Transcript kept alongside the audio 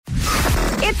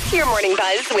It's your Morning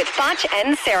Buzz with Foch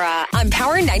and Sarah on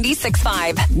Power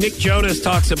 96.5. Nick Jonas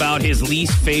talks about his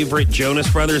least favorite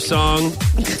Jonas Brothers song.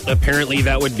 Apparently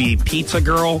that would be Pizza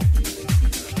Girl.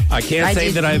 I can't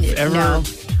say that I've ever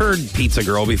heard Pizza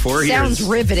Girl before. Sounds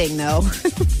riveting, though.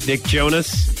 Nick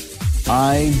Jonas.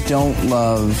 I don't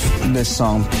love this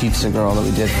song, Pizza Girl, that we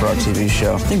did for our TV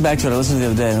show. I think back to it, I listened to it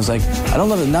the other day, and I was like, I don't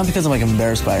love it, not because I'm like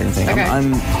embarrassed by it or anything. Okay.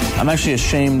 I'm actually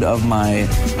ashamed of my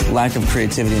lack of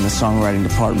creativity in the songwriting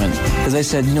department. Because they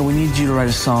said, we need you to write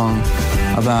a song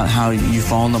about how you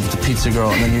fall in love with the Pizza Girl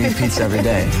and then you eat pizza every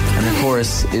day. And the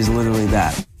chorus is literally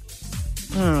that.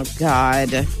 Oh,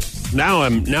 God. Now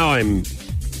I'm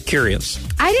curious.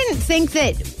 I didn't think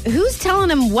that. Who's telling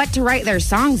them what to write their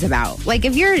songs about? Like,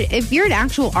 if you're an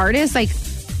actual artist, like,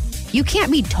 you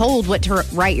can't be told what to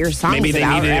write your songs about. Maybe they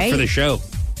needed it for the show.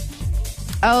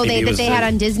 Oh, they had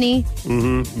on Disney?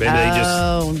 Mm-hmm. Maybe they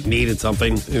just needed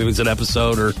something. It was an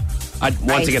episode, or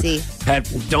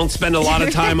don't spend a lot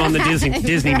of time on the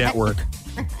Disney Network.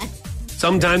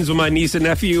 Sometimes when my niece and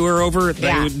nephew are over,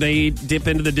 they dip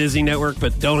into the Disney Network,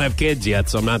 but don't have kids yet,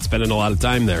 so I'm not spending a lot of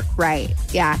time there. Right,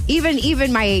 yeah. Even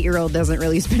my 8-year-old doesn't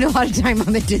really spend a lot of time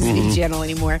on the Disney Channel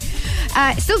anymore.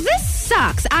 So this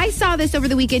sucks. I saw this over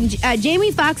the weekend.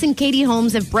 Jamie Foxx and Katie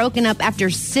Holmes have broken up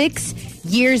after 6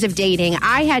 years of dating.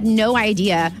 I had no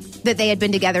idea that they had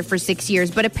been together for 6 years,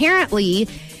 but apparently...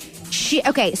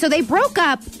 so they broke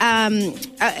up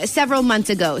several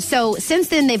months ago. So since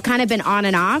then, they've kind of been on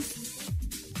and off.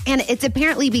 And it's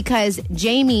apparently because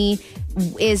Jamie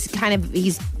is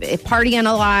he's partying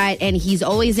a lot and he's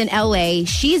always in LA.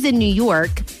 She's in New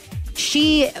York.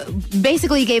 She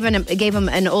basically gave him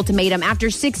an ultimatum after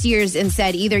 6 years and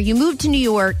said, either you move to New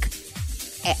York,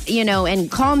 and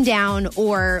calm down,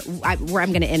 or I'm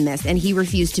going to end this. And he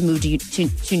refused to move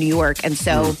to New York. And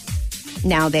so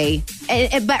now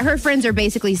but her friends are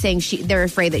basically saying they're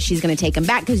afraid that she's going to take him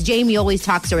back because Jamie always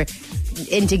talks her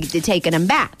into taking him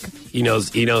back. He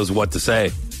knows what to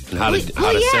say and how to say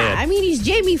it. I mean, he's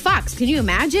Jamie Foxx. Can you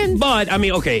imagine? But, I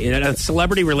mean, okay, in a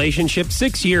celebrity relationship,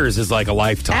 6 years is like a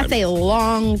lifetime. That's a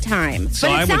long time. So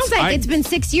but it sounds like it's been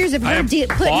 6 years of her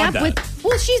putting up with...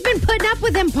 Well, she's been putting up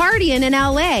with him partying in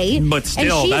L.A. But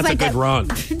still, that's like a good run.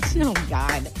 Oh,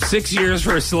 God. 6 years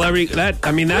for a celebrity... Let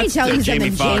me tell you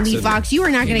Jamie something, Jamie Foxx. You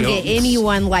are not going to get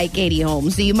anyone like Katie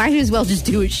Holmes, so you might as well just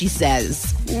do what she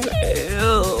says.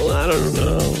 Well, I don't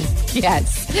know.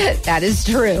 Yes, that is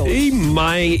true. He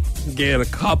might get a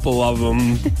couple of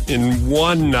them in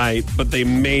one night, but they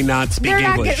may not speak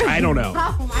English. I don't know.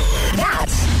 Oh, my God.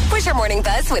 That was your Morning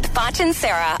Buzz with Foch and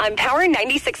Sarah on Power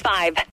 96.5.